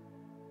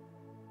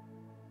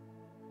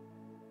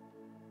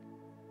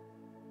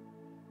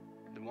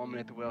 The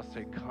woman at the well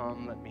said,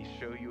 "Come, let me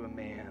show you a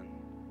man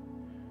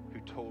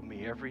who told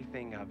me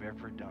everything I've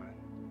ever done.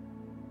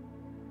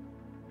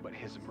 But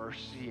his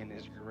mercy and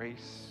his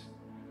grace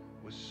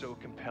was so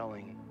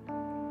compelling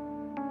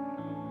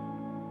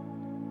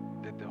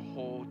that the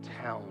whole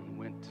town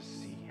went to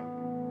see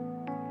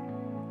him,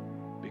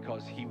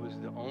 because he was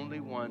the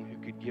only one who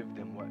could give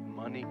them what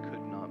money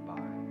could not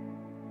buy,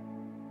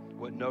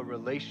 what no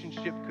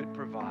relationship could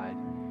provide.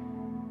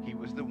 He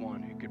was the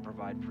one who could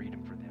provide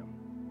freedom for them."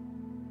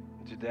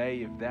 And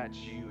today, if that's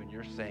you and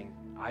you're saying,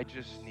 "I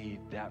just need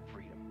that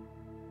freedom,"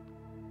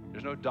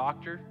 there's no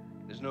doctor,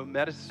 there's no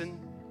medicine,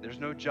 there's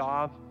no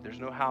job, there's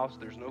no house,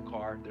 there's no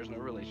car, there's no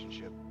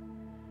relationship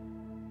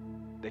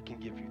that can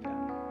give you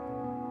that.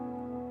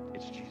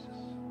 It's Jesus.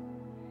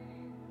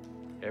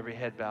 Every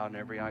head bowed and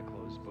every eye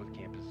closed, both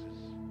campuses.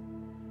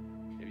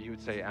 If you would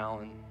say,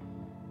 "Alan,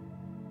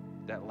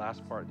 that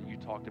last part that you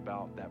talked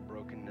about, that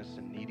brokenness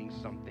and needing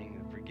something,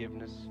 and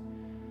forgiveness,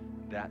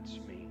 that's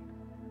me."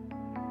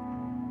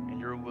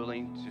 And you're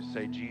willing to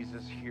say,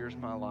 "Jesus, here's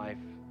my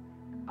life.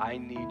 I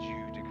need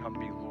you to come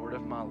be Lord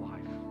of my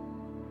life,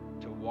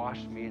 to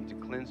wash me and to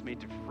cleanse me,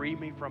 to free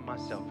me from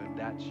myself." If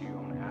that's you, I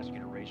want to ask you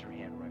to raise your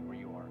hand right where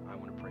you are. I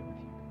want to pray with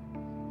you.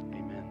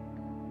 Amen.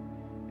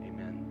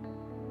 Amen.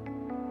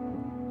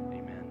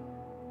 Amen.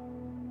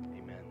 Amen.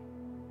 Amen.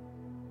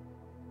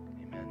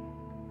 Amen.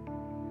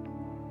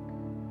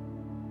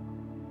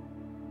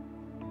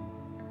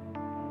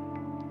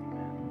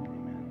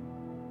 Amen.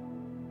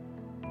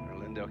 On our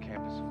Lindale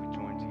campus, we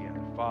join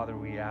together. Father,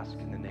 we ask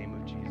in the name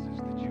of Jesus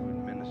that you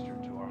would minister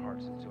to our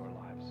hearts and to our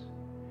lives.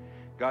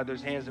 God,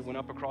 those hands that went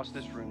up across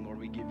this room, Lord,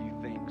 we give you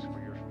thanks for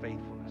your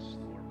faithfulness,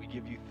 Lord. We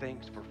give you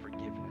thanks for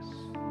forgiveness.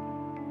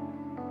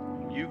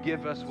 You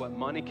give us what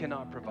money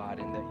cannot provide,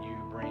 and that you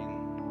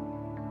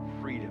bring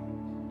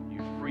freedom.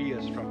 You free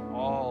us from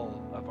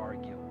all of our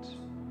guilt.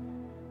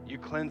 You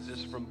cleanse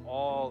us from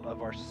all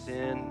of our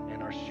sin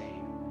and our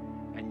shame,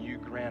 and you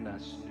grant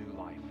us new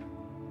life.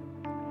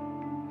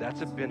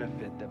 That's a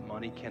benefit that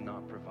money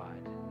cannot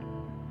provide.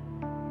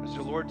 And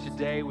so, Lord,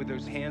 today with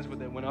those hands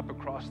that went up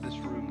across this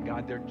room,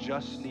 God, they're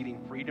just needing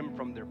freedom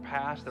from their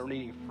past. They're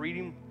needing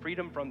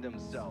freedom from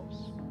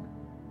themselves.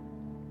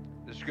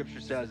 The scripture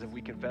says, if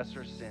we confess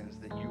our sins,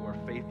 that you are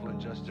faithful and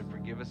just to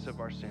forgive us of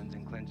our sins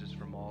and cleanse us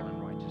from all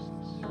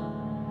unrighteousness.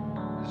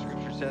 The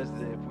scripture says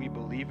that if we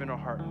believe in our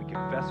heart and we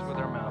confess with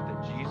our mouth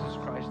that Jesus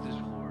Christ is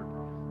Lord,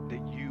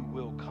 that you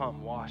will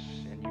come wash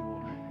and you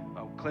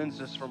will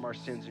cleanse us from our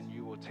sins, and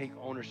you will take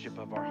ownership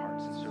of our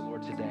hearts. And so,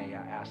 Lord, today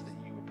I ask that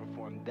you would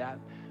perform that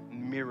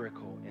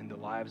miracle in the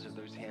lives of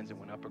those hands that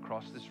went up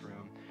across this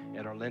room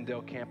at our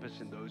Lindale campus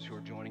and those who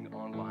are joining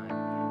online.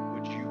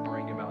 Would you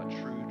bring about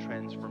true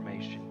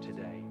transformation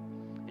today?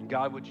 And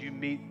God, would you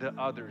meet the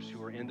others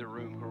who are in the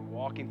room who are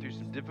walking through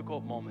some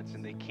difficult moments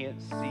and they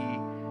can't see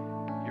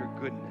your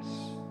goodness?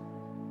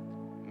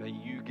 May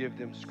you give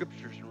them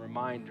scriptures and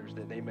reminders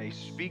that they may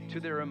speak to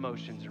their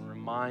emotions and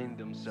remind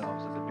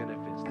themselves of the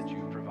benefits that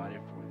you've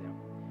provided for them.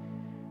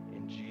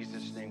 In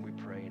Jesus' name we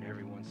pray, and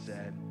everyone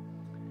said,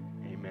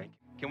 amen.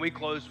 Can we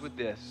close with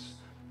this?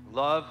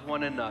 Love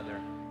one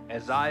another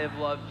as I have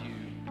loved you.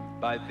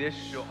 By this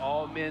shall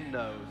all men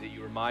know that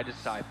you are my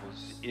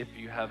disciples, if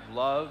you have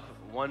love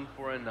one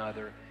for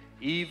another.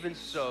 Even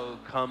so,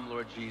 come,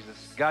 Lord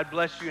Jesus. God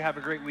bless you. Have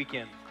a great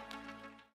weekend.